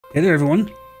Hey there everyone,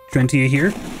 Trentia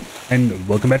here, and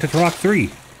welcome back to Turok 3.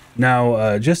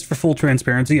 Now, just for full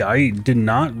transparency, I did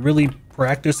not really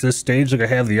practice this stage like I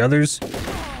have the others,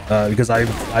 because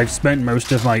I've spent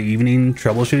most of my evening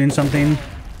troubleshooting something,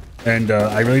 and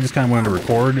I really just kind of wanted to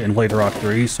record and play Turok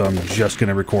 3, so I'm just going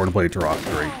to record and play Turok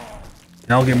 3.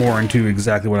 And I'll get more into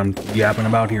exactly what I'm yapping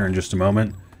about here in just a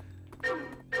moment.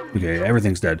 Okay,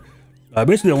 everything's dead.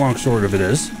 Basically, the long short of it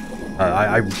is,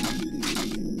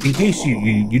 in case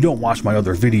you don't watch my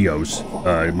other videos,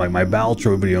 my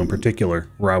Baltro video in particular,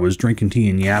 where I was drinking tea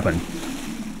and yapping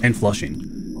and flushing,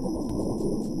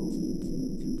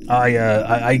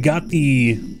 I got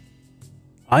the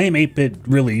I Am 8-Bit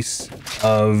release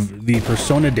of the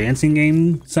Persona dancing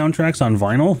game soundtracks on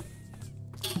vinyl.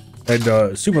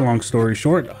 And super long story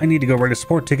short, I need to go write a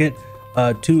support ticket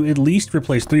to at least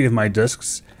replace 3 of my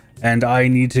discs. And I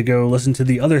need to go listen to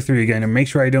the other 3 again and make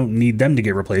sure I don't need them to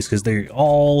get replaced because they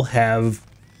all have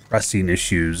pressing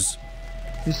issues.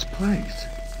 This place,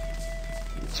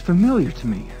 it's familiar to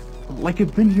me, like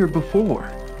I've been here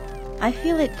before. I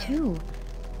feel it too.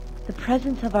 The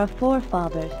presence of our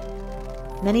forefathers.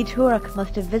 Many Turok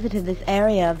must have visited this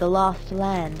area of the Lost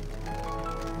Land.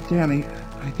 Danny,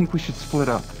 I think we should split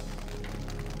up.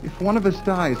 If one of us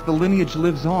dies, the lineage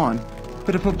lives on.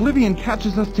 But if Oblivion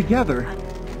catches us together...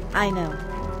 I know.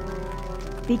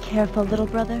 Be careful, little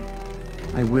brother.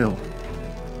 I will.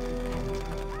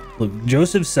 Look,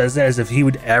 Joseph says that as if he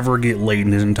would ever get laid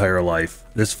in his entire life.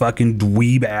 This fucking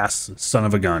dweeb-ass son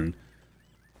of a gun.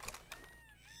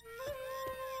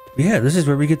 But yeah, this is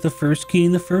where we get the first key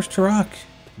in the first Turok.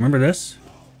 Remember this?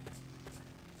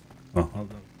 Oh,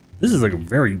 this is like a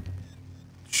very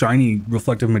shiny,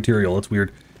 reflective material. It's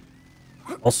weird.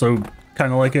 Also,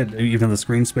 kind of like it, even the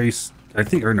screen space... I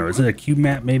think, or no, is it a cube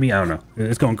map maybe? I don't know.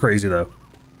 It's going crazy though.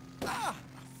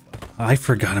 I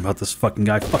forgot about this fucking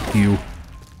guy. Fuck you.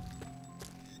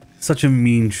 Such a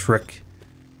mean trick.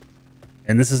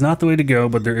 And this is not the way to go,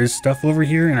 but there is stuff over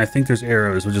here, and I think there's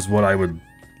arrows, which is what I would...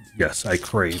 Yes, I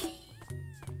crave.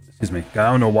 Excuse me.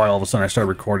 I don't know why all of a sudden I started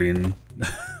recording, and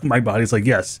my body's like,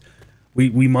 yes,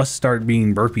 we must start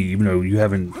being burpy, even though you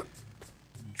haven't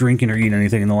drinking or eaten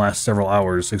anything in the last several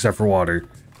hours, except for water.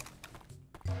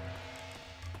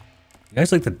 You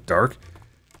guys like the dark?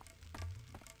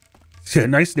 Yeah,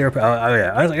 nice snare.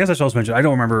 Yeah, I guess I should also mention, I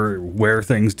don't remember where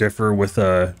things differ with,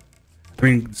 I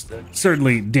mean,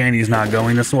 certainly Danny's not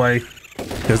going this way,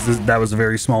 because that was a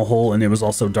very small hole, and it was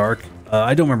also dark.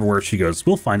 I don't remember where she goes.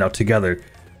 We'll find out together.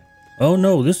 Oh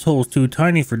no, this hole's too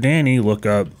tiny for Danny. Look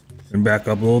up and back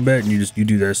up a little bit, and you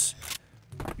do this.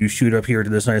 You shoot up here to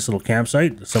this nice little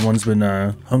campsite. Someone's been,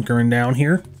 hunkering down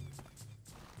here.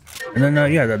 And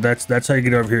then, yeah, that's how you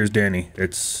get over here as Danny.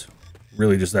 It's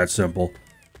really just that simple.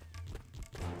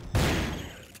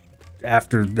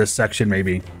 After this section,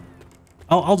 maybe.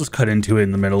 I'll just cut into it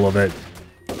in the middle of it.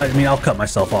 I mean, I'll cut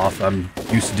myself off. I'm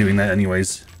used to doing that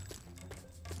anyways.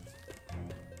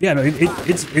 Yeah, no,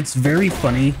 it's very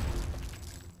funny.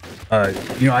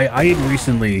 You know, I had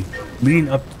recently, leading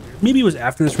up, maybe it was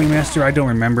after this remaster, I don't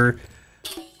remember.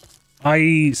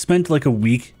 I spent like a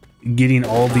week getting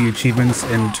all the achievements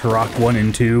in Turok 1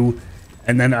 and 2,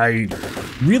 and then I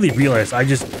really realized I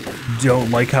just don't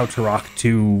like how Turok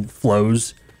 2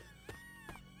 flows.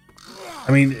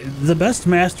 I mean, the best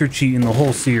master cheat in the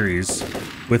whole series,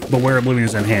 with Beware Oblivion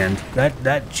is in hand,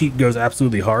 that cheat goes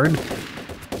absolutely hard.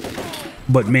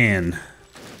 But man,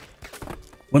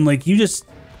 when like you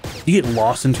get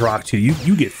lost in Turok 2,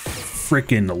 you get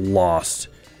freaking lost,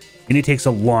 and it takes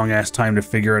a long ass time to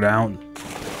figure it out.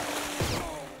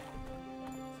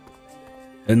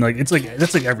 And like that's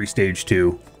like every stage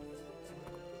too.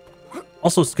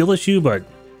 Also skill issue, but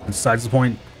besides the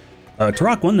point.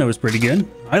 Turok 1 though is pretty good.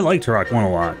 I like Turok 1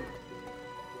 a lot.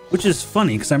 Which is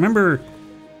funny, because I remember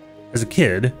as a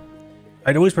kid,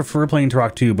 I'd always prefer playing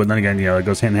Turok 2, but then again, you know, it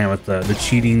goes hand in hand with the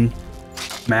cheating,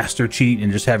 master cheat,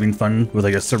 and just having fun with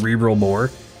like a cerebral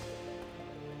bore.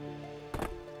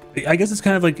 I guess it's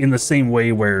kind of like in the same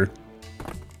way where,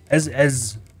 as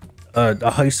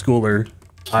a high schooler,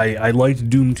 I liked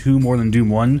Doom 2 more than Doom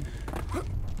 1,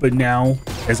 but now,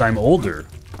 as I'm older,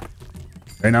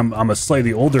 and I'm a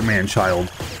slightly older man child,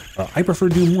 I prefer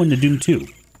Doom 1 to Doom 2.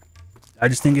 I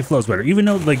just think it flows better, even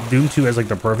though like Doom 2 has like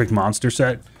the perfect monster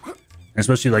set,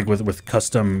 especially like with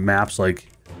custom maps.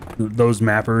 Like those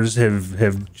mappers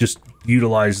have just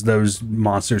utilized those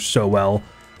monsters so well.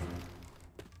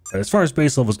 As far as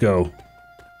base levels go,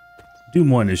 Doom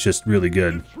 1 is just really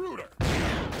good.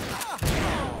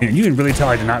 And you can really tell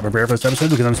I did not prepare for this episode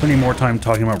because I'm spending more time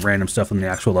talking about random stuff than the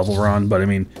actual level we're on. But I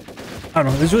mean, I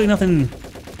don't know, there's really nothing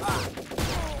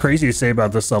crazy to say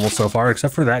about this level so far,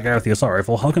 except for that guy with the assault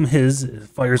rifle. How come his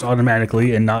fires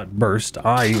automatically and not burst?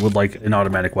 I would like an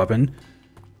automatic weapon.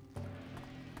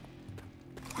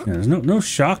 Yeah, there's no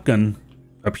shotgun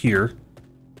up here.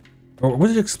 Or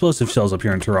was it explosive shells up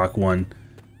here in Turok 1?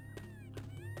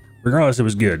 Regardless, it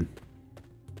was good.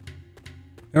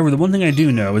 However, the one thing I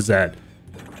do know is that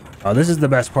this is the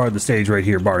best part of the stage right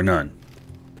here, bar none.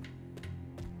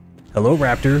 Hello,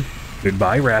 Raptor.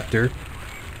 Goodbye, Raptor.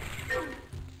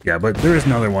 Yeah, but there is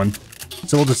another one.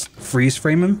 So we'll just freeze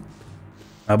frame him.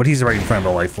 But he's right in front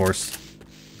of the life force.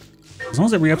 As long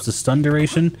as it re-ups the stun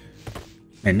duration.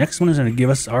 And next one is going to give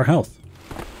us our health.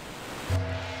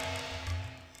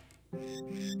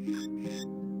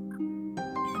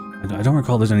 I don't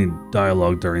recall there's any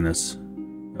dialogue during this.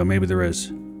 Oh, maybe there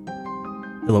is.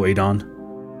 Hello, Adon.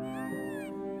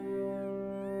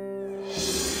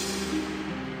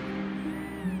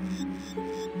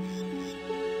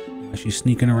 She's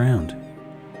sneaking around.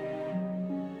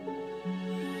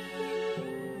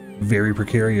 Very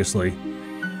precariously.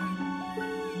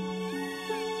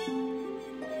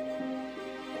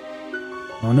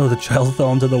 Oh no, the child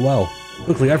fell into the well.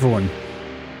 Quickly, everyone.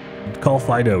 Call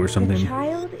Fido or something. The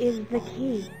child is the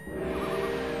key.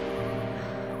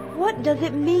 What does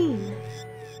it mean?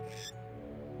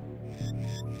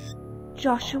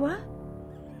 Joshua?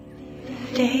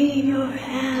 Stay your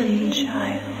hand,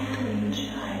 child.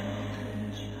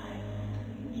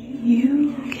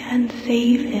 You can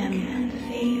save him.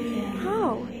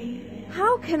 How?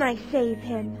 How can I save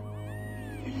him?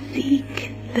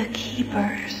 Seek the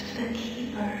keepers.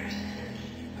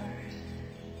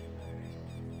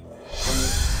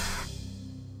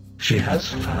 She has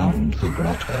found the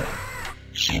grotto.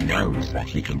 She knows that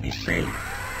he can be saved.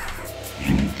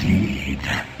 Indeed.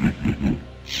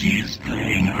 She is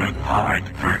playing her part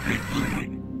perfectly.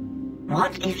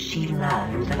 What if she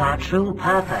learns of our true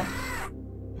purpose?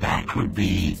 That would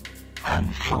be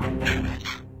unfortunate.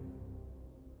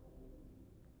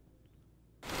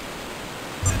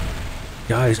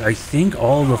 Guys, I think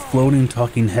all the floating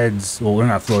talking heads, well, they're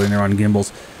not floating, they're on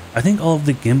gimbals. I think all of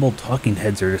the gimbal talking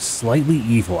heads are slightly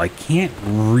evil. I can't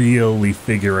really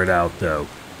figure it out, though.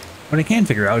 What I can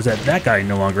figure out is that guy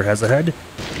no longer has a head,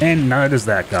 and neither does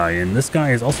that guy. And this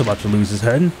guy is also about to lose his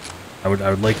head. I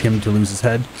would like him to lose his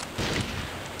head.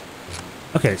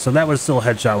 Okay, so that was still a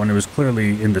headshot when it was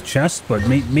clearly in the chest, but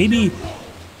maybe,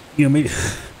 you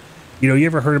know, you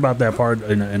ever heard about that part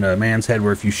in a man's head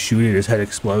where if you shoot it, his head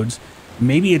explodes?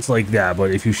 Maybe it's like that,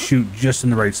 but if you shoot just in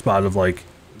the right spot of like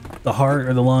the heart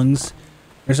or the lungs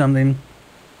or something.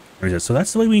 So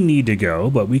that's the way we need to go,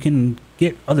 but we can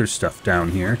get other stuff down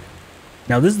here.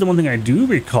 Now, this is the one thing I do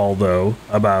recall, though,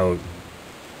 about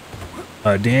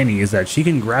Danny, is that she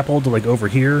can grapple to, like, over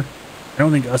here. I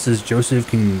don't think us as Joseph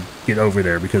can get over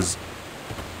there because,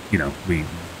 you know,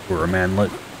 we're a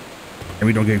manlet. And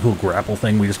we don't get a cool grapple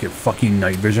thing, we just get fucking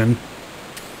night vision.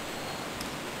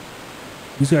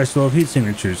 These guys still have heat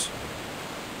signatures.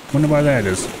 Wonder why that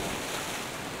is.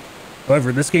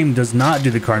 However, this game does not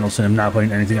do the cardinal sin of not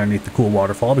putting anything underneath the cool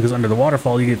waterfall, because under the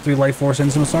waterfall you get 3 life force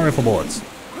and some assault rifle bullets.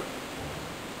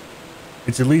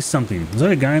 It's at least something. Was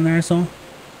that a guy in there I saw?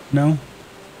 No?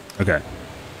 Okay.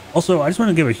 Also, I just want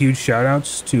to give a huge shout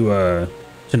outs to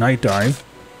Night Dive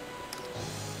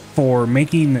for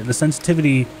making the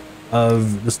sensitivity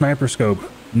of the sniper scope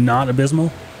not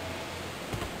abysmal.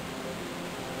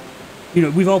 You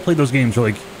know, we've all played those games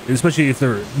where, like, especially if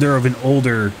they're of an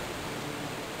older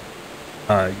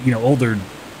you know, older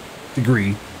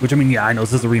degree, which, I mean, yeah, I know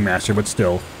this is a remaster, but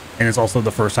still, and it's also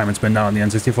the first time it's been done on the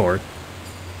N64.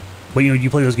 But, you know, you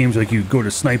play those games like you go to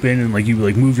snipe in and, like, you,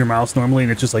 like, move your mouse normally,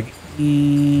 and it's just like,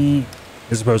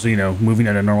 as opposed to, you know, moving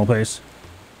at a normal pace.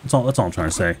 That's all I'm trying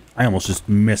to say. I almost just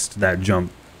missed that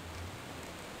jump.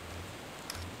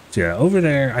 So, yeah, over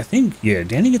there, I think, yeah,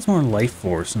 Danny gets more life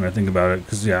force when I think about it,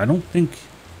 because, yeah, I don't think,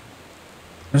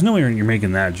 there's no way you're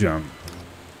making that jump.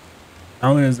 I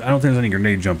don't think there's any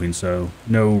grenade jumping, so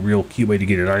no real cute way to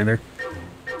get it either.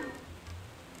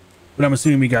 But I'm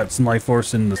assuming we got some life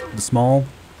force in the small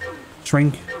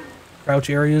shrink crouch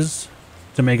areas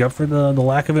to make up for the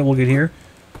lack of it we'll get here.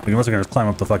 I mean, unless we're going to climb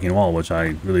up the fucking wall, which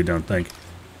I really don't think.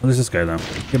 Well, there's this guy, though.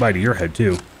 Goodbye to your head,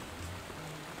 too.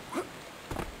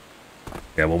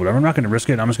 Yeah, well, whatever. I'm not going to risk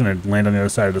it. I'm just going to land on the other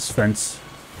side of this fence.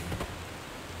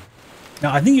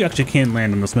 Now, I think you actually can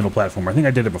land on this middle platform. I think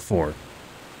I did it before.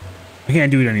 I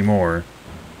can't do it anymore,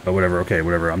 but whatever. Okay,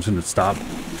 whatever. I'm just gonna stop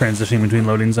transitioning between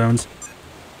loading zones.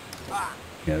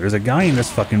 Yeah, there's a guy in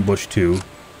this fucking bush too,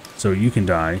 so you can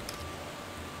die.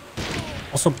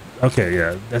 Also, okay,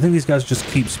 yeah, I think these guys just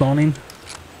keep spawning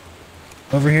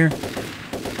over here.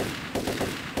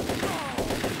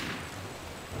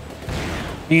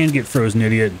 And get frozen,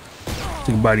 idiot.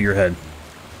 Take a bite of your head.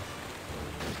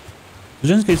 So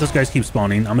just in case those guys keep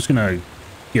spawning, I'm just gonna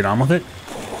get on with it.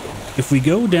 If we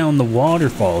go down the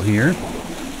waterfall here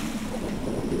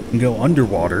and go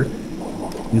underwater,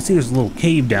 you can see there's a little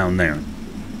cave down there.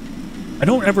 I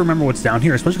don't ever remember what's down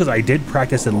here, especially because I did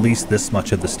practice at least this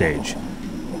much of the stage.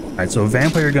 Alright, so a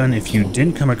vampire gun, if you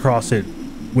didn't come across it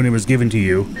when it was given to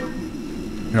you,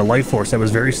 and a life force that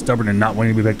was very stubborn and not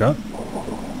wanting to be picked up.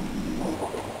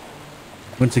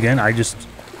 Once again, I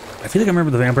feel like I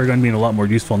remember the vampire gun being a lot more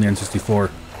useful in the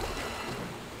N64.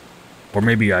 Or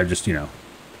maybe I just, you know,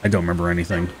 I don't remember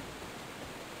anything.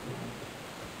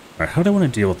 Alright, how do I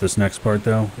want to deal with this next part,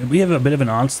 though? We have a bit of an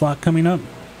onslaught coming up.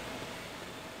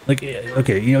 Like,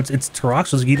 okay, you know, it's Turok,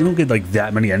 so you don't get, like,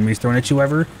 that many enemies thrown at you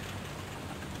ever.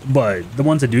 But the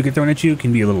ones that do get thrown at you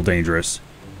can be a little dangerous.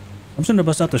 I'm just going to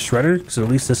bust out the shredder, so at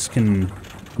least this can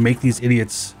make these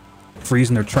idiots freeze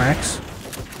in their tracks.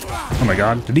 Oh my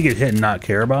god, did he get hit and not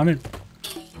care about it?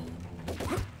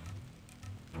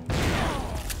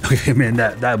 Okay, man,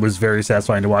 that was very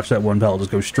satisfying to watch that one pellet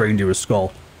just go straight into his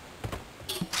skull.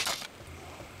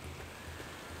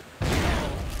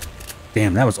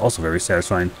 Damn, that was also very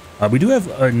satisfying. We do have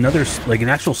another, like, an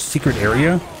actual secret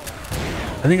area.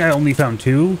 I think I only found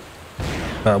two.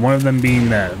 One of them being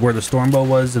that where the Stormbow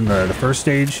was in the first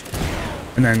stage.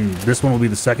 And then this one will be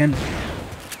the second.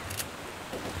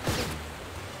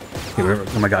 Okay,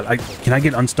 oh my god, can I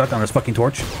get unstuck on this fucking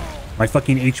torch? My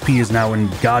fucking HP is now in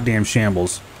goddamn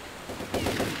shambles.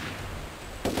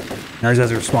 Now these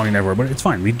guys are spawning everywhere, but it's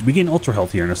fine. We gain ultra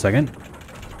health here in a second.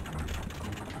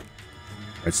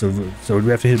 Alright, so do we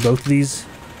have to hit both of these?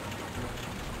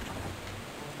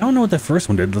 I don't know what the first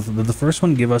one did. Did the first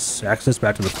one give us access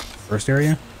back to the first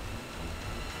area?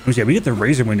 Yeah, we get the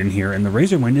Razor Wind in here, and the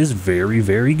Razor Wind is very,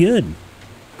 very good.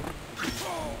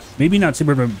 Maybe not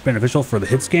super beneficial for the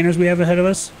hit scanners we have ahead of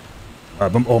us.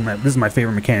 But, oh man, this is my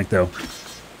favorite mechanic, though.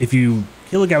 If you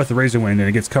kill a guy with the Razor Wind and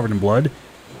it gets covered in blood,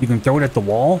 you can throw it at the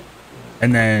wall,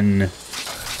 and then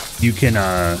you can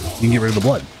get rid of the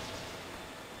blood.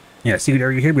 Yeah, secret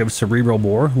area here, we have Cerebral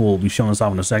Boar, who will be showing us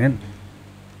off in a second.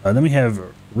 Then we have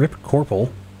Rip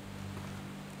Corporal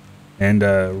and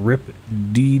Rip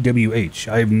DWH.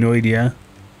 I have no idea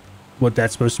what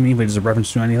that's supposed to mean, if it's a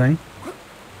reference to anything.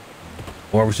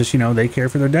 Or it was just, you know, they care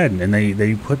for their dead, and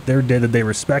they put their dead that they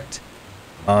respect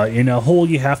in a hole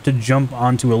you have to jump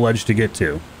onto a ledge to get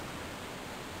to.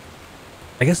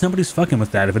 I guess nobody's fucking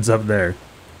with that if it's up there.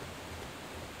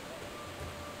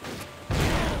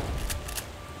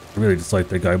 I really dislike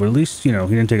that guy, but at least, you know,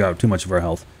 he didn't take out too much of our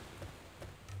health.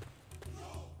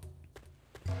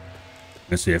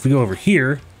 Let's see, if we go over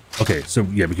here... Okay, so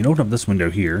yeah, we can open up this window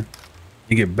here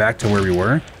and get back to where we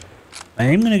were. I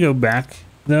am going to go back,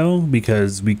 though,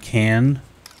 because we can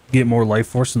get more life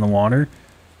force in the water.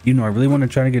 You know, I really want to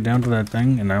try to get down to that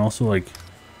thing, and I also, like...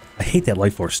 I hate that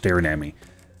life force staring at me.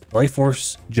 Life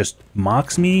force just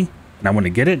mocks me, and I want to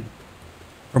get it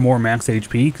for more max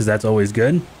HP, because that's always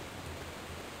good.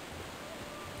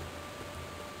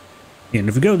 And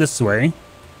if we go this way...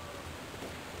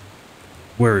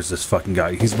 Where is this fucking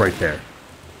guy? He's right there.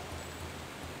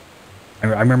 I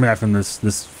remember that from this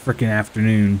freaking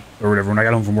afternoon or whatever when I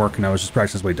got home from work and I was just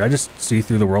practicing. Wait, did I just see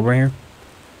through the world right here?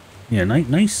 Yeah,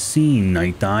 nice scene,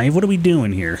 Night Dive. What are we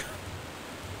doing here?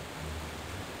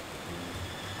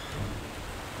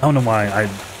 I don't know why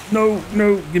No,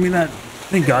 give me that.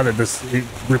 Thank God that this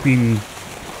ripping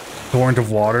torrent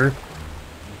of water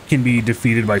can be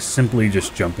defeated by simply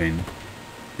just jumping.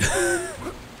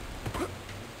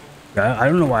 I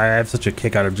don't know why I have such a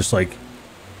kick out of just, like,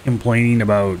 complaining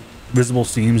about visible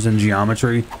seams in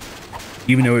geometry,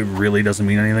 even though it really doesn't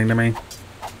mean anything to me.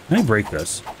 Can I break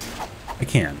this? I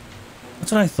can.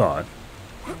 That's what I thought.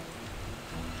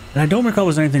 And I don't recall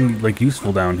there's anything, like,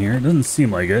 useful down here. It doesn't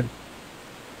seem like it.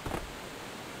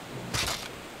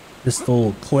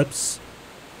 Pistol clips.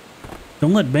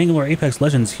 Don't let Bangalore Apex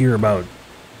Legends hear about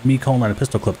me calling that a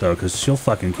pistol clip, though, because she'll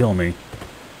fucking kill me.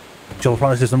 She'll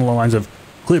probably say something along the lines of,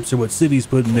 clips are what civvies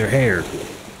put in their hair.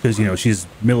 Because, you know, she's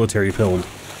military pilled.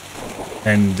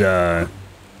 And,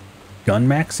 gun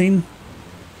maxing?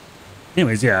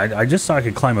 Anyways, yeah, I just saw I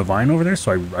could climb a vine over there,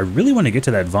 so I really want to get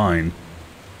to that vine.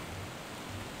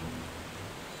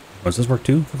 Oh, does this work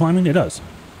too for climbing? It does.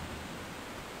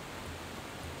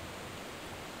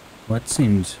 Well, that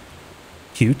seemed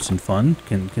cute and fun.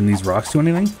 Can these rocks do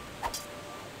anything?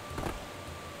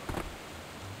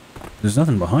 There's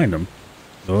nothing behind them.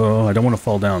 Oh, I don't want to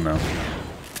fall down though.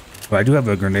 But I do have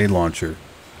a grenade launcher.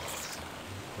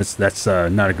 That's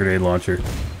not a grenade launcher.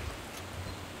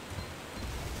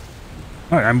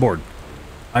 Alright, I'm bored.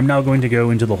 I'm now going to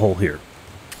go into the hole here.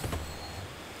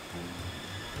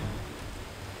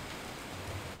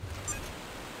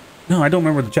 No, I don't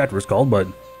remember what the chapter was called, but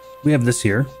we have this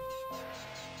here.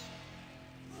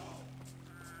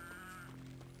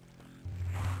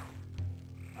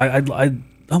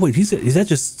 Oh wait, is that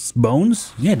just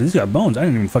bones? Yeah, he's got bones. I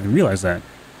didn't even fucking realize that.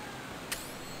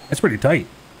 That's pretty tight.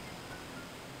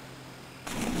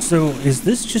 So, is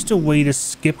this just a way to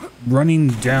skip running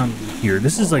down here?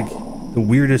 This is like the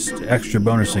weirdest extra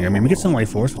bonus thing. I mean, we get some life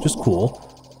force, which is cool.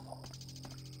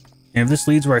 And if this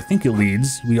leads where I think it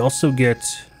leads, we also get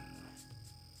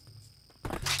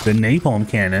the napalm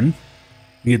cannon.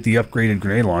 We get the upgraded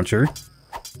grenade launcher.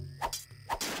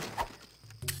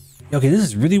 Okay, this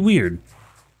is really weird.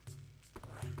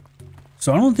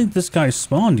 So I don't think this guy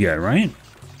spawned yet, right?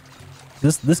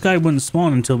 This guy wouldn't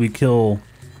spawn until we kill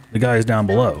the guys down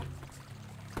below.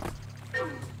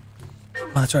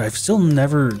 Oh, that's right. I've still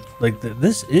never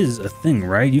this is a thing,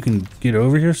 right? You can get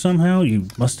over here somehow. You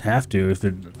must have to if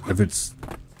it's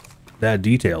that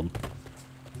detailed.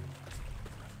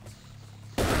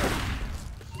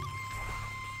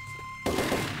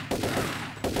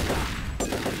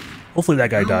 Hopefully that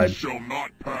guy died. Shall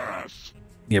not pass.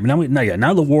 Yeah, but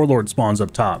now the warlord spawns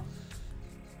up top.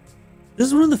 This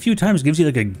is one of the few times it gives you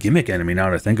like a gimmick enemy now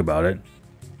that I think about it.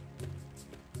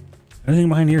 Anything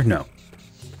behind here? No.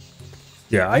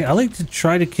 Yeah, I like to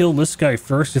try to kill this guy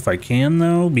first if I can,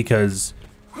 though, because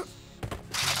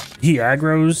he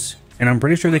aggroes, and I'm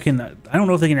pretty sure they can... I don't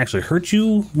know if they can actually hurt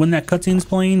you when that cutscene's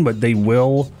playing, but they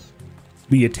will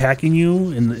be attacking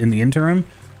you in the interim.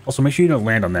 Also, make sure you don't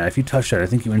land on that. If you touch that, I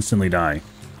think you instantly die.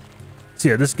 So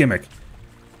yeah, this gimmick.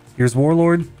 Here's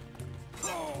Warlord,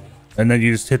 and then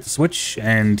you just hit the switch,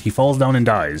 and he falls down and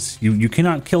dies. You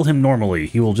cannot kill him normally.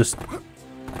 He will just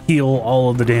heal all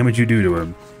of the damage you do to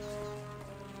him.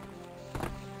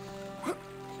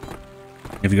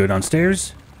 If you go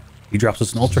downstairs, he drops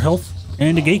us an ultra health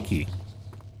and a gate key.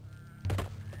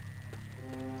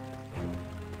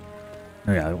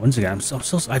 Oh yeah, once again,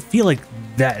 I feel like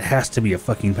that has to be a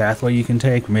fucking pathway you can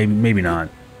take. Maybe not.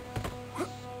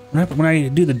 When I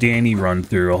do the Danny run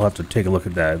through, I'll have to take a look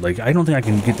at that. Like, I don't think I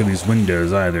can get to these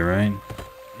windows either, right?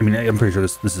 I mean, I'm pretty sure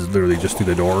this is literally just through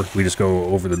the door. We just go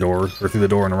over the door, or through the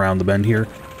door and around the bend here.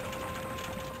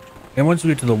 And once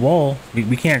we get to the wall,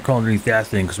 we can't crawl underneath that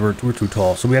thing because we're too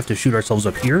tall. So we have to shoot ourselves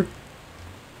up here.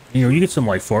 You know, you get some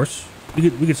life force. We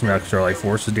get some extra life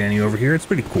force as Danny over here. It's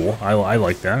pretty cool. I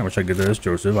like that. I wish I could get that as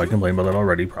Joseph. I complain about that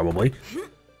already, probably.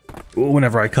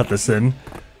 Whenever I cut this in.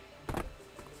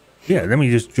 Yeah, then we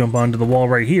just jump onto the wall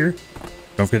right here.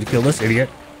 Don't forget to kill this idiot.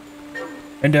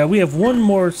 And we have one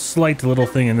more slight little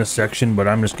thing in this section, but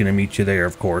I'm just going to meet you there,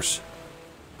 of course.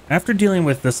 After dealing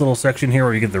with this little section here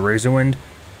where you get the Razor Wind,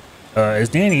 as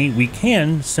Danny, we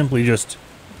can simply just,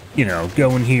 you know,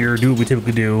 go in here, do what we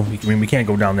typically do. I mean, we can't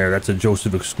go down there. That's a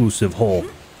Joseph exclusive hole.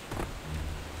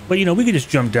 But, you know, we could just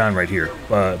jump down right here.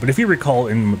 But if you recall,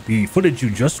 in the footage you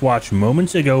just watched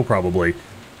moments ago, probably,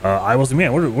 I was like,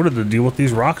 man, what are the deal with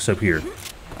these rocks up here?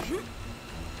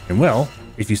 And, well,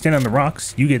 if you stand on the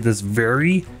rocks, you get this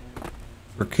very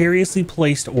precariously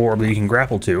placed orb that you can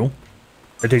grapple to.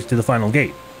 That takes you to the final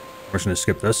gate. We're just going to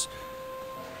skip this.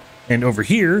 And over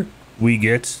here, we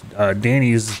get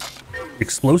Danny's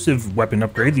explosive weapon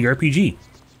upgrade, the RPG.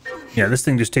 Yeah, this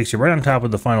thing just takes you right on top of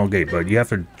the final gate, but you have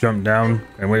to jump down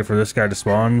and wait for this guy to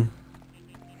spawn.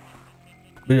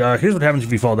 But, here's what happens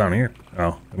if you fall down here.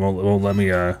 Oh, it won't let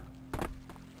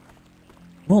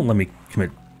me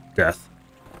commit death.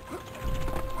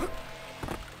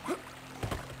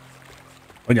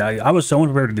 But yeah, I was so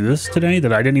unprepared to do this today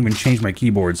that I didn't even change my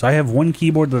keyboard. So I have one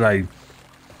keyboard that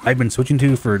I've been switching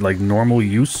to for like normal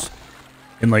use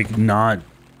and like not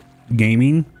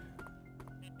gaming,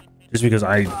 just because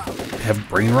I have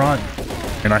brain rot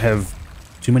and I have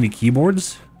too many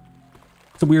keyboards.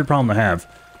 It's a weird problem to have.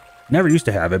 Never used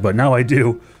to have it, but now I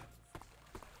do.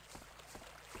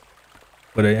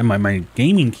 But and my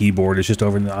gaming keyboard is just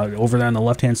over there on the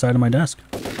left hand side of my desk.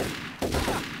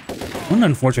 One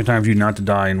unfortunate time for you not to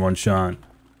die in one shot.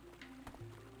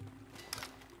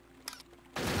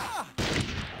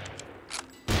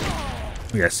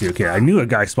 Yeah, see, okay, I knew a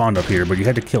guy spawned up here, but you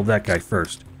had to kill that guy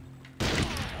first.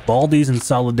 Baldies in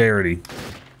solidarity.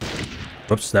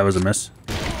 Whoops, that was a miss.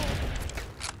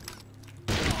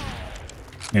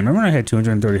 Hey, remember when I had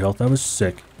 230 health? That was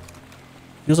sick.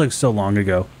 Feels like so long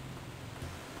ago.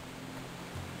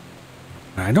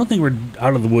 I don't think we're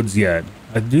out of the woods yet.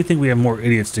 I do think we have more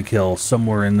idiots to kill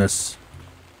somewhere in this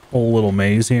whole little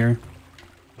maze here.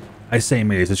 I say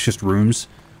maze, it's just rooms.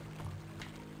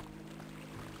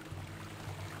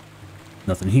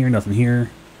 Nothing here, nothing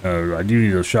here. I do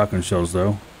need those shotgun shells,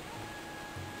 though.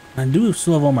 I do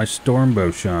still have all my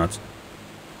stormbow shots.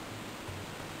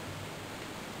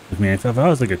 Look, man, if I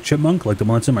was like a chipmunk, like the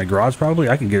one that's in my garage, probably,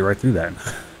 I can get right through that.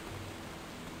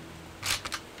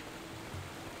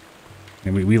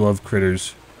 And we love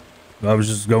critters. I was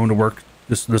just going to work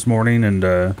this morning, and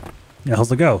yeah, I was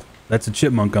like, oh, that's a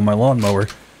chipmunk on my lawnmower.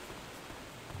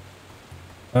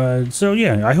 So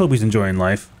yeah, I hope he's enjoying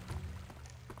life.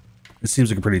 It seems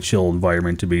like a pretty chill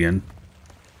environment to be in.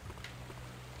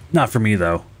 Not for me,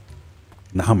 though.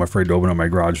 Now I'm afraid to open up my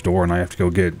garage door and I have to go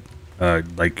get,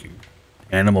 like,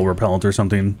 animal repellent or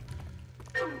something.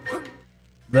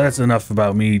 That's enough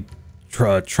about me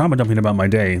trauma dumping about my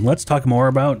day. Let's talk more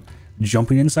about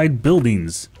jumping inside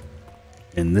buildings.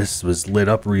 And this was lit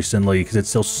up recently because it's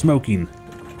still smoking.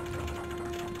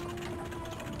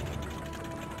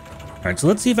 Alright, so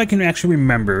let's see if I can actually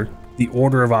remember the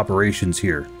order of operations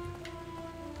here.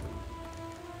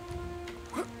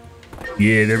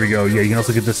 Yeah, there we go. Yeah, you can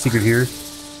also get the secret here.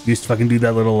 You just fucking do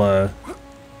that little,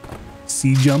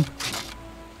 C jump.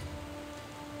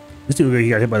 This dude looked like he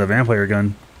got hit by the vampire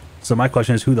gun. So my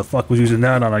question is, who the fuck was using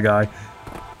that on a guy?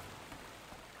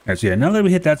 Alright, so yeah, now that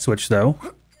we hit that switch, though,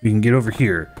 we can get over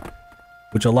here.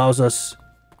 Which allows us...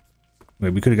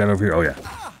 Wait, we could have got over here. Oh, yeah.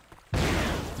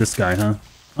 This guy, huh?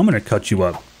 I'm gonna cut you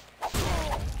up.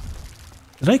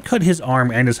 Did I cut his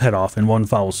arm and his head off in one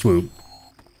foul swoop?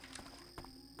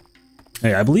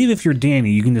 Hey, I believe if you're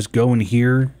Danny, you can just go in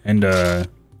here and,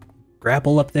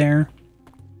 grapple up there.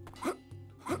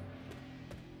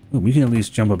 Ooh, we can at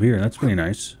least jump up here. That's pretty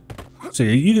nice. So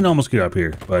you can almost get up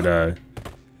here, but,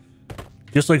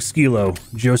 just like Skilo,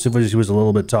 Joseph was a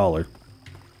little bit taller.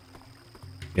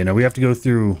 You know, we have to go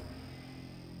through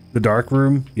the dark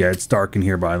room. Yeah, it's dark in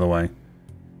here, by the way.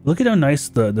 Look at how nice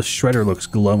the shredder looks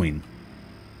glowing.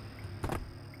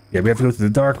 Yeah, we have to go through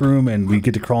the dark room, and we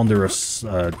get to crawl under a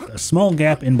small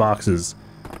gap in boxes.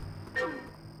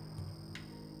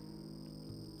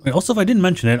 Wait, also, if I didn't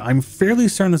mention it, I'm fairly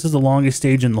certain this is the longest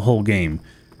stage in the whole game.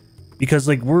 Because,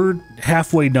 like, we're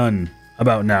halfway done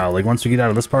about now. Like, once we get out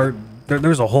of this part,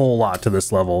 there's a whole lot to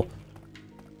this level.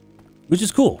 Which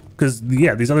is cool, because,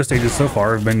 yeah, these other stages so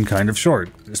far have been kind of short.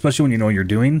 Especially when you know what you're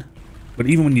doing. But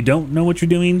even when you don't know what you're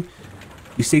doing,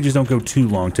 these stages don't go too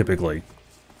long, typically.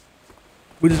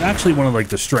 Which is actually one of, like,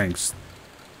 the strengths.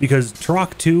 Because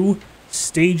Turok 2,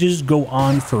 stages go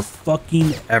on for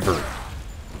fucking ever.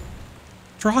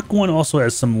 Turok 1 also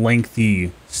has some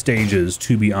lengthy stages,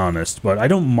 to be honest. But I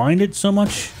don't mind it so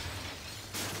much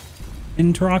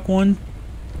in Turok 1.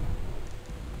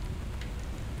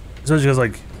 Especially because,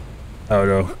 like, I don't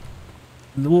know.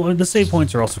 Well, the save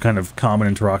points are also kind of common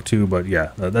in Turok 2, but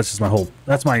yeah, that's just my whole...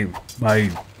 That's my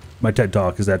TED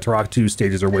Talk, is that Turok 2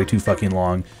 stages are way too fucking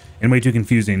long and way too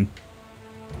confusing.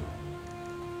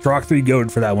 Turok 3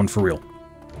 goated for that one for real.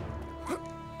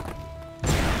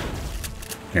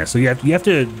 Yeah, so you have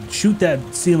to shoot that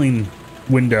ceiling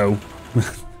window,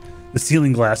 the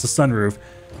ceiling glass, the sunroof,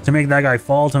 to make that guy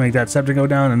fall, to make that scepter go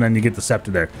down, and then you get the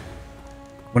scepter there.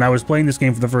 When I was playing this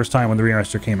game for the first time when the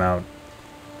remaster came out,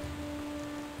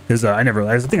 because I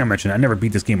think I mentioned, I never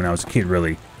beat this game when I was a kid,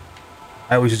 really.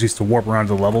 I always just used to warp around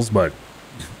the levels, but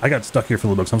I got stuck here for a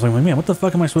little bit, so I was like, man, what the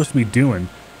fuck am I supposed to be doing?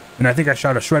 And I think I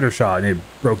shot a shredder shot, and it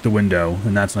broke the window,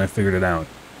 and that's when I figured it out.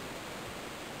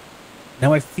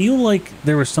 Now, I feel like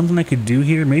there was something I could do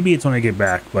here. Maybe it's when I get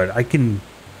back, but I can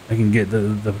get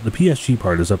the PSG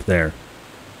part is up there.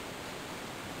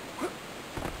 Well,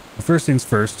 first things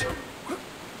first,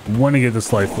 I want to get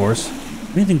this life force.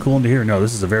 Anything cool into here? No,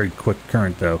 this is a very quick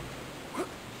current, though.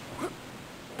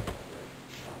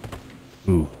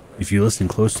 Ooh, if you listen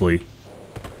closely,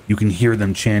 you can hear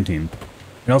them chanting.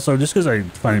 And also, just because I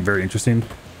find it very interesting,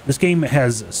 this game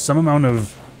has some amount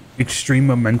of extreme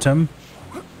momentum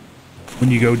when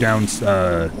you go down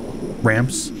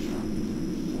ramps.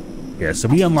 Yeah, so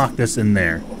we unlock this in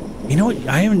there. You know what?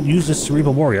 I haven't used this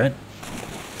cerebral bore yet.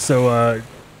 So,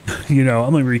 you know,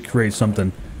 I'm going to recreate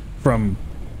something from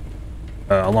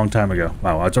a long time ago.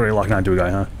 Wow, it's already locked onto a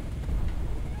guy, huh?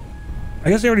 I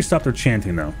guess they already stopped their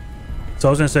chanting, though. So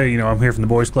I was going to say, you know, I'm here from the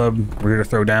boys club. We're here to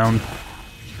throw down.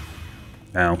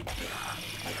 Ow.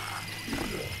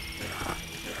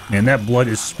 Man, that blood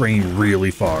is spraying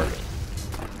really far.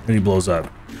 And he blows up.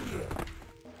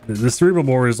 The cerebral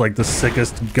bore is like the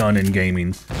sickest gun in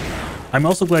gaming. I'm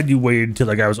also glad you waited till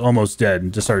the guy was almost dead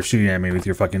and just started shooting at me with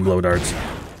your fucking blow darts.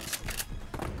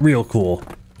 Real cool.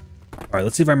 Alright,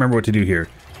 let's see if I remember what to do here.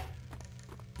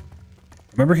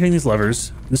 Remember hitting these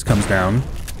levers. This comes down.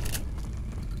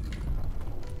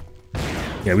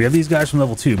 Yeah, we have these guys from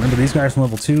level 2. Remember these guys from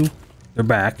level 2? They're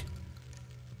back.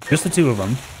 Just the two of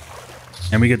them.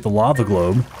 And we get the lava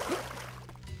globe.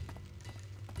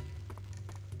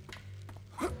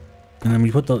 And then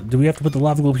we put the... Do we have to put the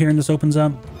lava globe here and this opens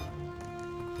up?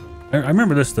 I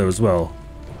remember this though as well.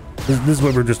 This is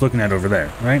what we're just looking at over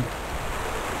there, right?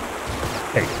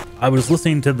 Hey, I was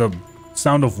listening to the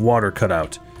sound of water cut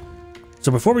out.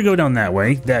 So before we go down that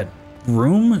way, that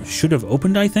room should have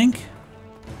opened, I think.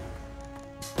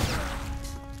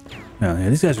 Oh, yeah,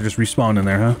 these guys are just respawning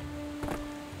there, huh?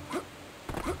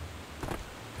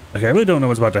 Okay, I really don't know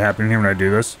what's about to happen here when I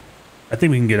do this. I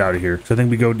think we can get out of here. So I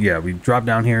think we go, yeah, we drop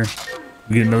down here.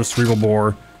 We get another cerebral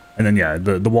bore. And then, yeah,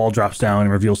 the wall drops down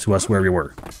and reveals to us where we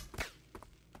were.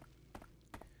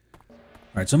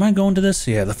 Alright, so am I going to this?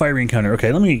 Yeah, the fiery encounter.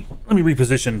 Okay, let me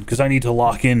reposition, because I need to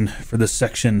lock in for this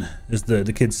section, as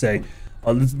the kids say.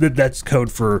 That's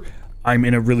code for I'm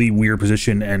in a really weird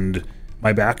position and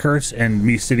my back hurts, and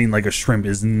me sitting like a shrimp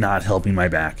is not helping my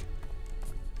back.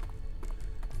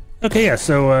 Okay, yeah,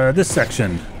 so this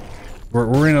section.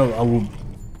 We're in a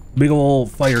big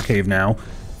old fire cave now.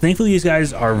 Thankfully, these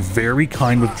guys are very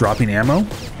kind with dropping ammo.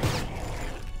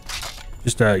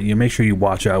 Just you make sure you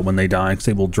watch out when they die, because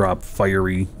they will drop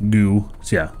fiery goo.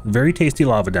 So yeah, very tasty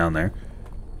lava down there.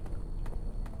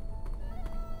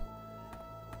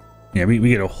 Yeah, we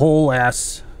get a whole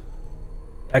ass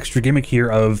extra gimmick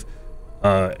here of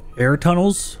air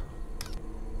tunnels.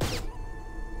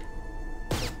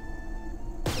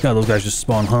 God, those guys just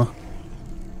spawn, huh?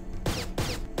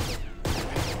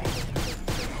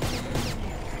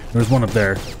 There's one up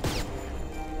there.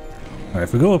 Alright,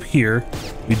 if we go up here,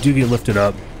 we do get lifted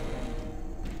up.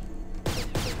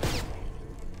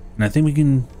 And I think we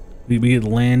can... We get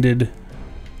landed...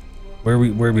 Where are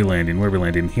we landing? Where are we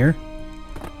landing? Here?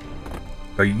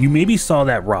 You maybe saw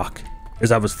that rock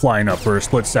as I was flying up for a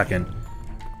split second.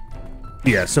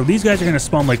 Yeah, so these guys are going to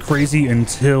spawn like crazy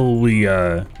until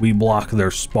we block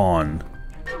their spawn,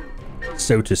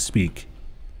 so to speak.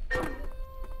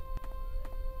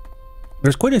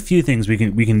 There's quite a few things we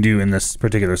can do in this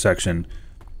particular section.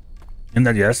 And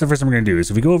that, yeah, that's the first thing we're going to do,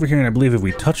 is if we go over here, and I believe if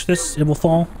we touch this, it will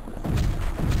fall.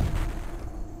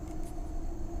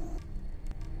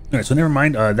 Alright, so never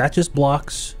mind, that just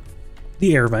blocks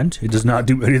the air vent. It does not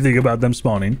do anything about them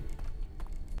spawning.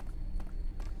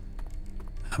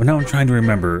 But now I'm trying to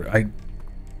remember.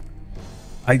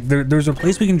 There's a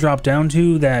place we can drop down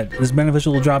to that is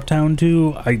beneficial to drop down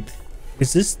to.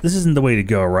 This isn't the way to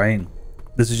go, right?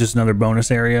 This is just another bonus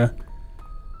area.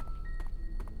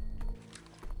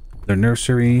 Their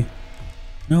nursery.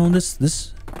 No,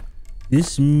 this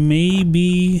may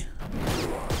be...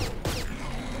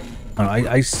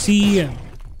 I see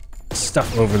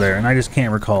stuff over there, and I just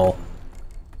can't recall.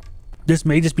 This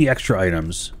may just be extra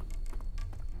items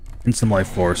and some life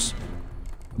force.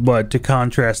 But to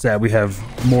contrast that, we have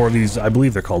more of these, I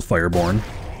believe they're called Fireborn.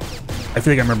 I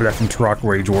feel like I remember that from Turok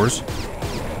Rage Wars.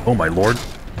 Oh my lord.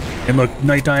 And look,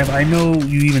 Night Dive, I know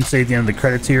you even say at the end of the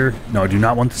credits here, no, I do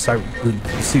not want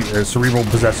the cerebral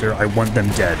possessor, I want them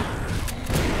dead.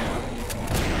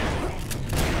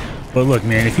 But look,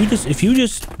 man, if you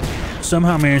just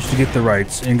somehow manage to get the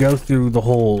rights and go through the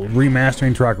whole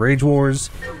remastering Turok Rage Wars,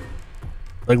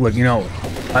 like, look, you know,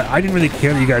 I didn't really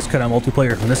care that you guys cut out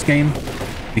multiplayer from this game,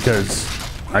 because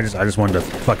I just wanted to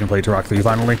fucking play Turok 3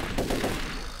 finally.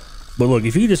 But look,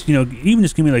 if you just, you know, even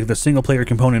just give me like the single player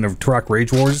component of Turok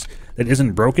Rage Wars that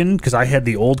isn't broken, because I had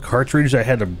the old cartridge that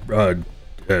had a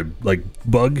like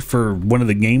bug for one of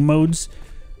the game modes,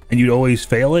 and you'd always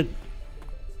fail it,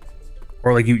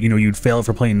 or like you'd fail it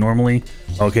for playing normally.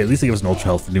 Okay, at least they give us an ultra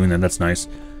health for doing that. That's nice.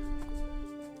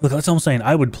 Look, that's all I'm saying.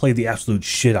 I would play the absolute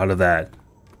shit out of that.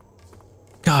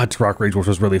 God, Turok Rage Wars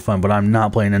was really fun, but I'm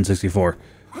not playing N64.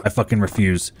 I fucking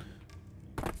refuse.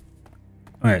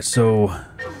 Alright, so...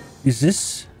 Is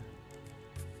this...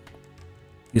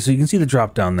 Yeah, so you can see the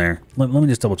drop down there. Let me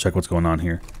just double check what's going on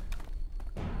here.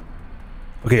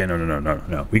 Okay,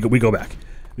 no. We go back.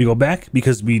 We go back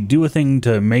because we do a thing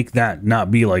to make that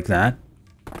not be like that.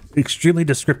 Extremely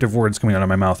descriptive words coming out of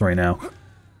my mouth right now.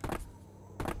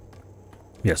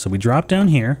 Yeah, so we drop down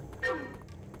here.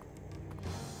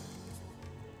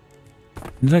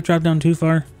 Did I drop down too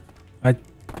far? I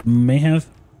may have.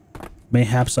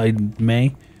 Mayhaps I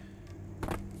may.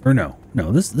 Or no.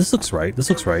 No, this looks right. This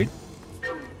looks right.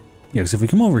 Yeah, because if we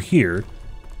come over here...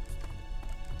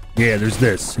 Yeah, there's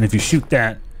this. And if you shoot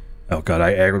that... Oh god,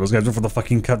 I aggroed those guys before the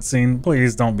fucking cutscene.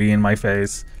 Please don't be in my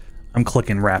face. I'm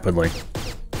clicking rapidly.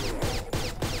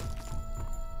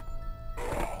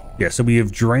 Yeah, so we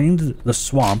have drained the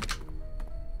swamp,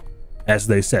 as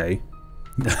they say.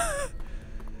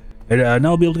 And now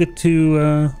we'll be able to get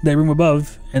to that room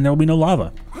above, and there will be no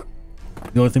lava.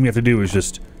 The only thing we have to do is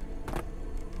just...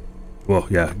 Well,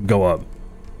 yeah, go up.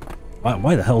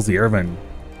 Why the hell's the air vent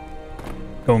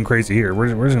going crazy here? We're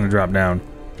just going to drop down.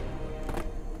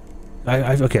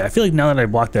 Okay, I feel like now that I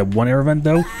blocked that one air vent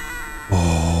though.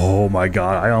 Oh my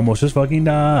god, I almost just fucking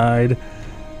died.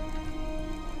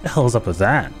 What the hell is up with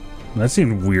that? That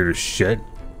seemed weird as shit.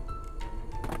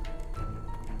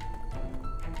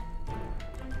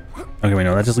 Okay, wait,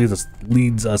 no, that just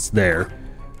leads us there.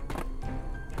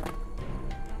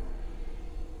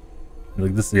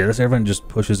 Like this, yeah, this air vent just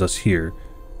pushes us here.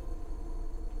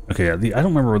 Okay, yeah, I don't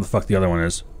remember where the fuck the other one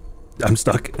is. I'm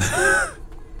stuck.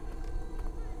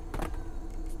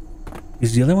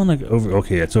 Is the other one like over?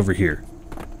 Okay, it's over here.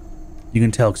 You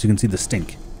can tell because you can see the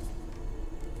stink.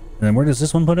 And then where does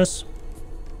this one put us?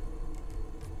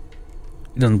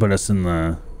 It doesn't put us in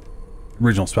the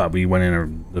original spot we went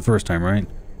in the first time, right?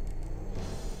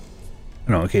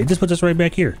 No, okay, it just puts us right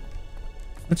back here.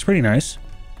 That's pretty nice.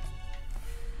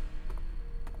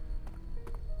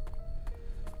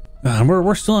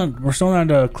 We're still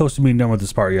not close to being done with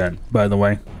this part yet, by the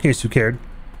way, in case you cared.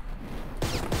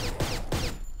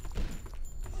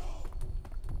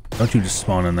 Don't you just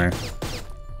spawn in there.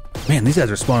 Man, these guys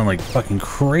are spawning like fucking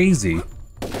crazy.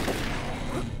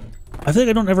 I feel like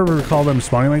I don't ever recall them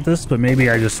spawning like this, but maybe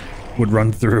I just would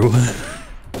run through.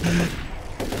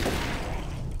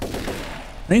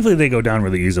 Thankfully they go down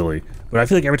really easily, but I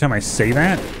feel like every time I say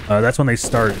that, that's when they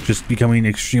start just becoming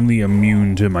extremely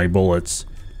immune to my bullets.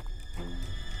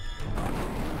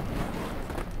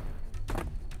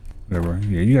 Whatever.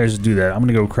 Yeah, you guys just do that. I'm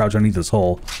gonna go crouch underneath this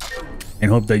hole and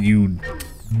hope that you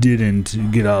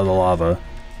didn't get out of the lava.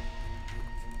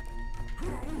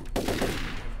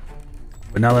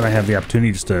 But now that I have the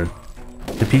opportunity just to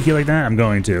peek you like that, I'm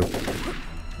going to.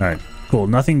 Alright, cool.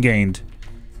 Nothing gained,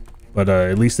 but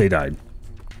at least they died.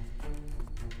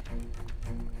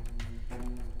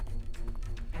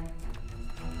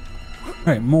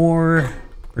 Alright, more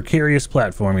precarious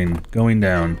platforming going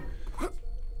down.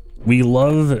 We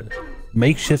love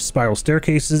makeshift spiral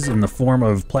staircases in the form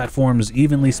of platforms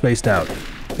evenly spaced out.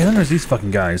 And then there's these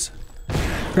fucking guys.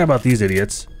 Forgot about these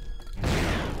idiots.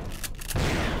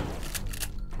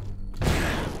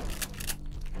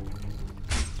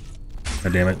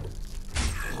 God damn it.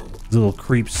 These little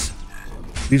creeps.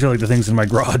 These are like the things in my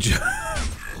garage.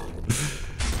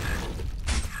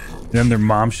 And then their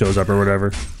mom shows up or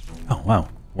whatever. Oh, wow.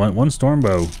 One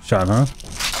stormbow shot, huh?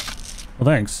 Well,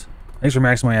 thanks. Thanks for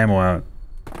maxing my ammo out.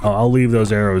 I'll leave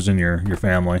those arrows in your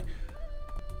family.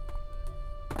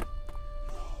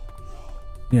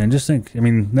 Yeah, and just think, I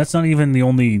mean, that's not even the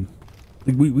only...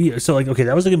 Like, so, like, okay,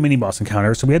 that was like a mini-boss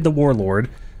encounter. So we had the Warlord.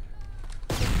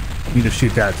 We need to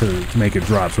shoot that to make it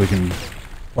drop so we can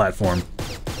platform.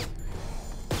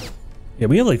 Yeah,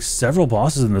 we have, like, several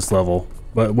bosses in this level.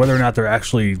 But whether or not they're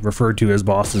actually referred to as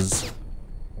bosses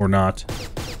or not.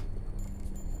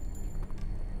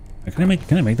 Can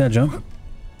I make that jump?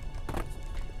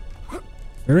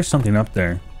 There is something up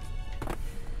there.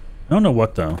 I don't know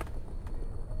what though.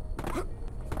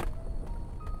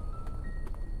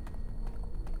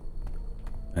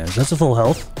 Is that a full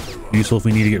health? Useful if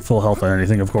we need to get full health on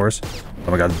anything, of course.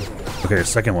 Oh my god. Okay, a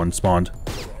second one spawned.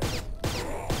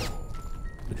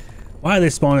 Why are they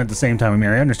spawning at the same time? I mean,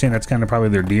 I understand that's kind of probably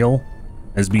their deal,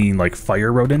 as being like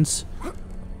fire rodents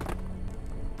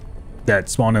that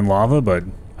spawn in lava, but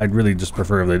I'd really just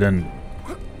prefer if they didn't.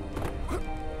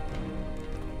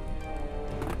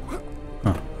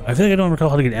 Huh. I feel like I don't recall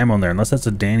how to get ammo in there, unless that's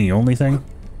a Danny only thing.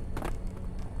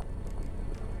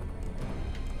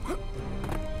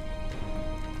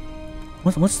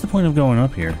 What's the point of going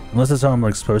up here? Unless that's how I'm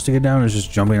like supposed to get down, is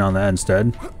just jumping on that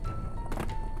instead.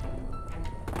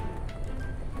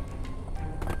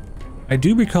 I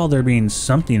do recall there being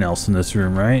something else in this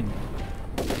room, right?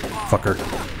 Fucker.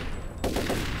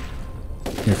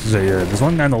 Yes, there's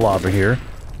one guy in the lava here.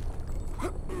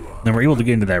 Then we're able to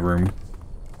get into that room.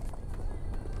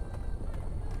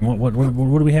 What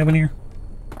do we have in here?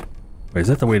 Wait, is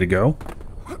that the way to go?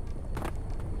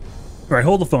 Alright,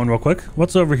 hold the phone real quick.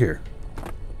 What's over here?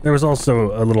 There was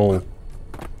also a little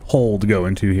hole to go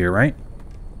into here, right?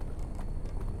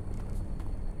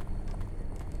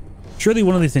 Surely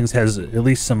one of these things has at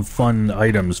least some fun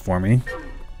items for me.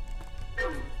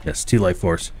 Yes, T-Life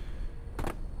Force.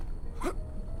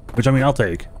 Which, I mean, I'll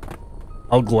take.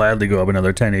 I'll gladly go up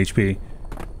another 10 HP.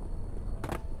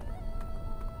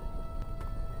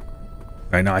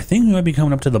 Alright, now I think we might be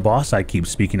coming up to the boss I keep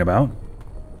speaking about.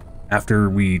 After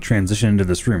we transition into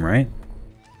this room, right?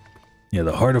 Yeah,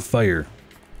 the Heart of Fire.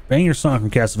 Bang your song from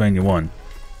Castlevania 1.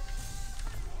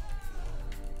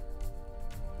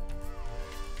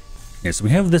 Yeah, so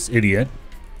we have this idiot.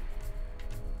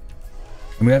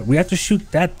 And we have to shoot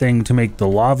that thing to make the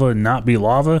lava not be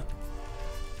lava.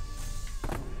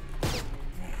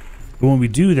 But when we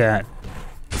do that,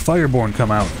 the Fireborn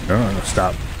come out. No,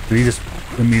 stop. Did he just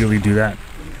immediately do that?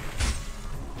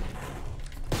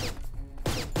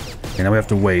 Okay, now we have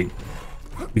to wait.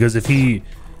 Because if he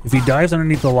dives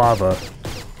underneath the lava,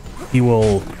 he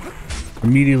will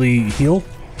immediately heal.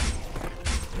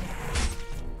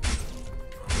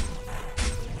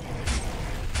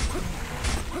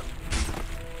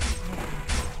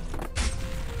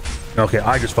 Okay,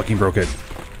 I just fucking broke it.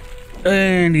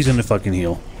 And he's gonna fucking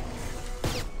heal.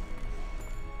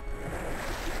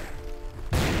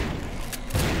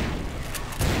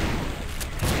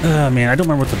 Man, I don't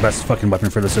remember what the best fucking weapon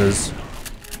for this is.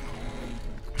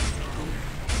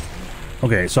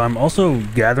 Okay, so I'm also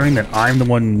gathering that I'm the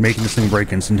one making this thing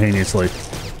break instantaneously.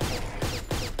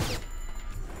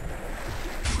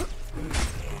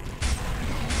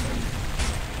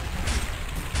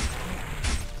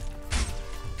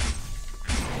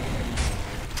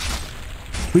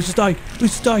 Please just die!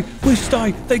 Please just die! Please just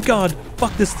die! Thank God!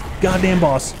 Fuck this goddamn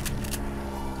boss!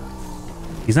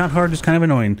 He's not hard, just kind of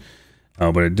annoying.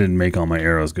 Oh, but it didn't make all my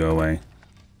arrows go away.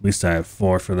 At least I have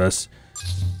 4 for this.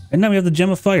 And now we have the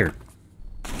Gem of Fire.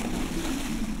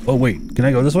 Oh, wait. Can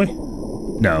I go this way?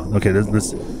 No. Okay,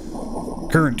 this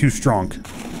current too strong.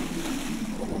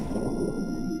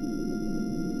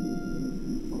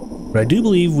 But I do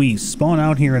believe we spawn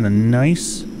out here in a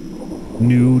nice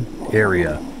new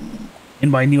area.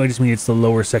 And by new, I just mean it's the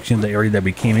lower section of the area that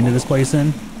we came into this place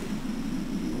in.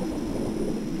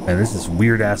 And this is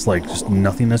weird-ass, like, just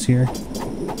nothingness here.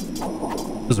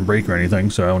 Doesn't break or anything,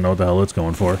 so I don't know what the hell it's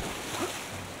going for.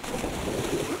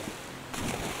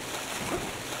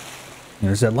 And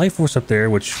there's that life force up there,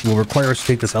 which will require us to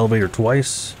take this elevator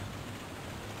twice.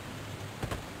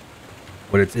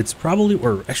 But it's probably...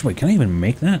 Or, actually, wait, can I even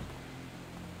make that?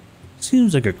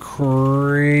 Seems like a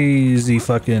crazy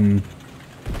fucking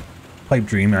pipe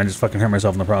dream, and I just fucking hurt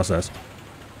myself in the process.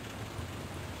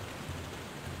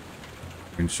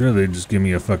 And sure, they just give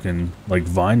me a fucking, like,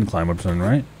 vine to climb up something,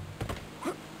 right?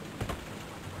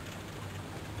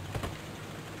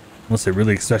 Unless it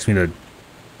really expects me to...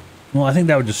 Well, I think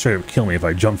that would just straight up kill me if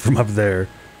I jumped from up there.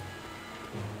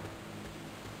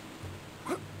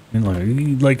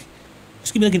 And like,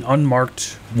 just give me like an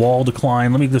unmarked wall to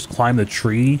climb. Let me just climb the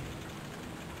tree.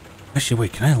 Actually,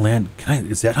 wait, can I land?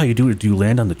 Is that how you do it? Do you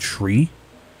land on the tree?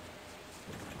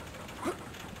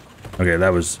 Okay, that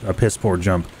was a piss poor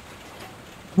jump.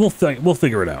 We'll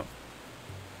figure it out.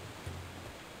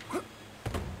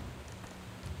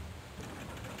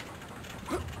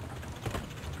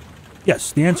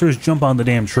 Yes, the answer is jump on the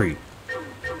damn tree.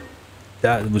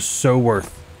 That was so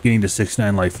worth getting to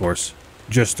 69 life force.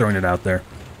 Just throwing it out there.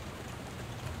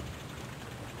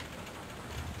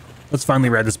 Let's finally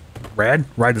ride this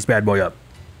bad boy up.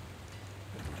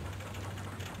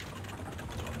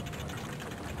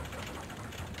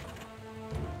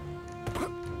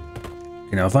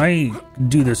 Okay, now if I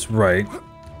do this right...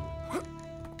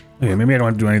 Okay, maybe I don't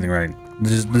have to do anything right.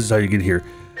 This is how you get here.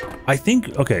 I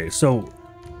think... Okay, so...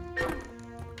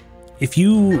 If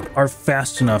you are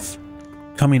fast enough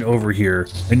coming over here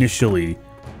initially,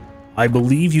 I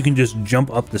believe you can just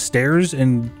jump up the stairs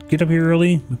and get up here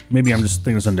early. Maybe I'm just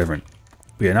thinking of something different.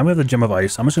 But yeah, now we have the Gem of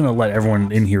Ice. I'm just going to let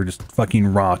everyone in here just fucking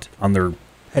rot on their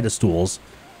pedestals.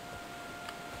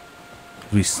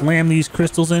 We slam these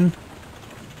crystals in.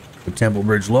 The temple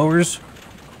bridge lowers.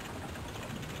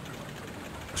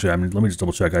 Actually, let me just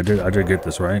double check. I did get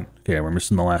this right. Okay, we're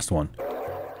missing the last one.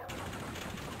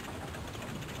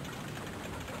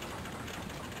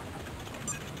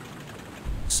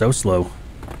 So slow.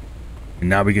 And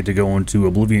now we get to go into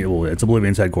Oblivion. Well, it's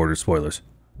Oblivion's headquarters. Spoilers.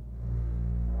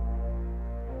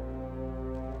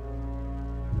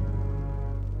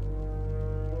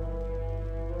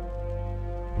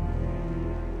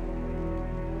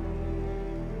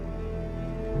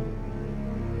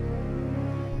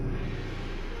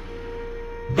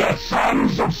 The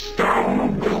sons of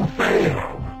stone will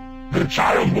fail. The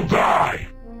child will die.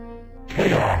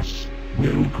 Chaos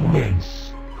will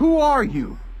commence. Who are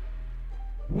you?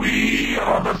 We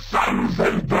are the sons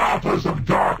and daughters of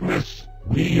darkness.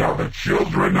 We are the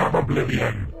children of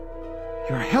Oblivion.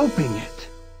 You're helping it.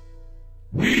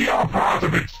 We are part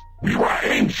of it. We were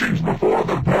ancient before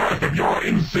the birth of your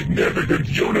insignificant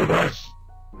universe.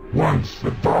 Once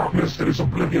the darkness that is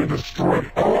Oblivion destroyed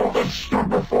all that stood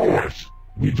before it,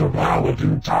 we devoured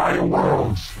entire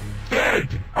worlds, fed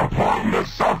upon the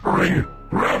suffering,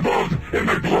 reveled in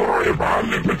the glory of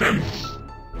omnipotence.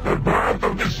 The birth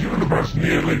of this universe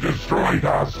nearly destroyed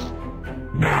us.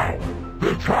 Now,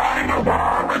 the time of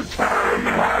our return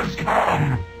has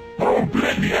come.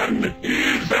 Oblivion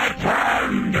is at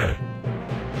hand.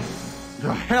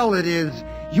 The hell it is.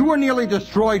 You were nearly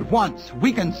destroyed once.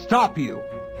 We can stop you.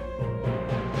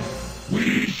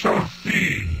 We shall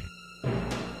see.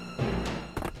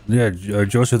 Yeah,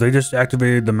 Joseph, they just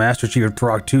activated the Master Chief of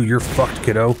Turok 2. You're fucked,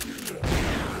 kiddo.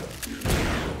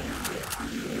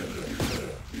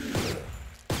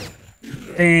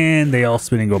 And they all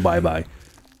spin and go bye-bye.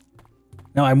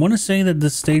 Now, I want to say that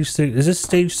this stage 6... Is this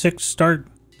stage 6 start?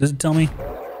 Does it tell me?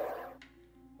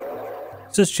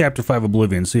 It says Chapter 5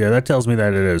 Oblivion, so yeah, that tells me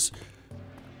that it is.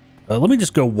 Let me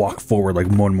just go walk forward like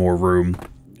one more room,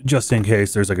 just in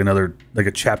case there's like another, like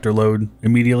a chapter load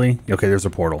immediately. Okay, there's a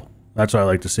portal. That's what I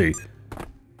like to see.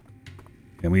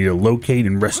 And we need to locate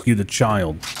and rescue the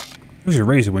child. There's your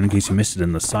razor one in case you missed it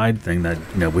in the side thing that,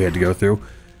 you know, we had to go through.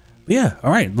 But yeah,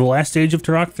 alright, the last stage of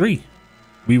Turok 3.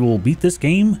 We will beat this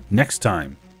game next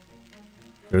time.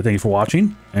 So thank you for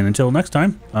watching, and until next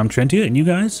time, I'm Trentia, and you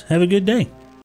guys have a good day.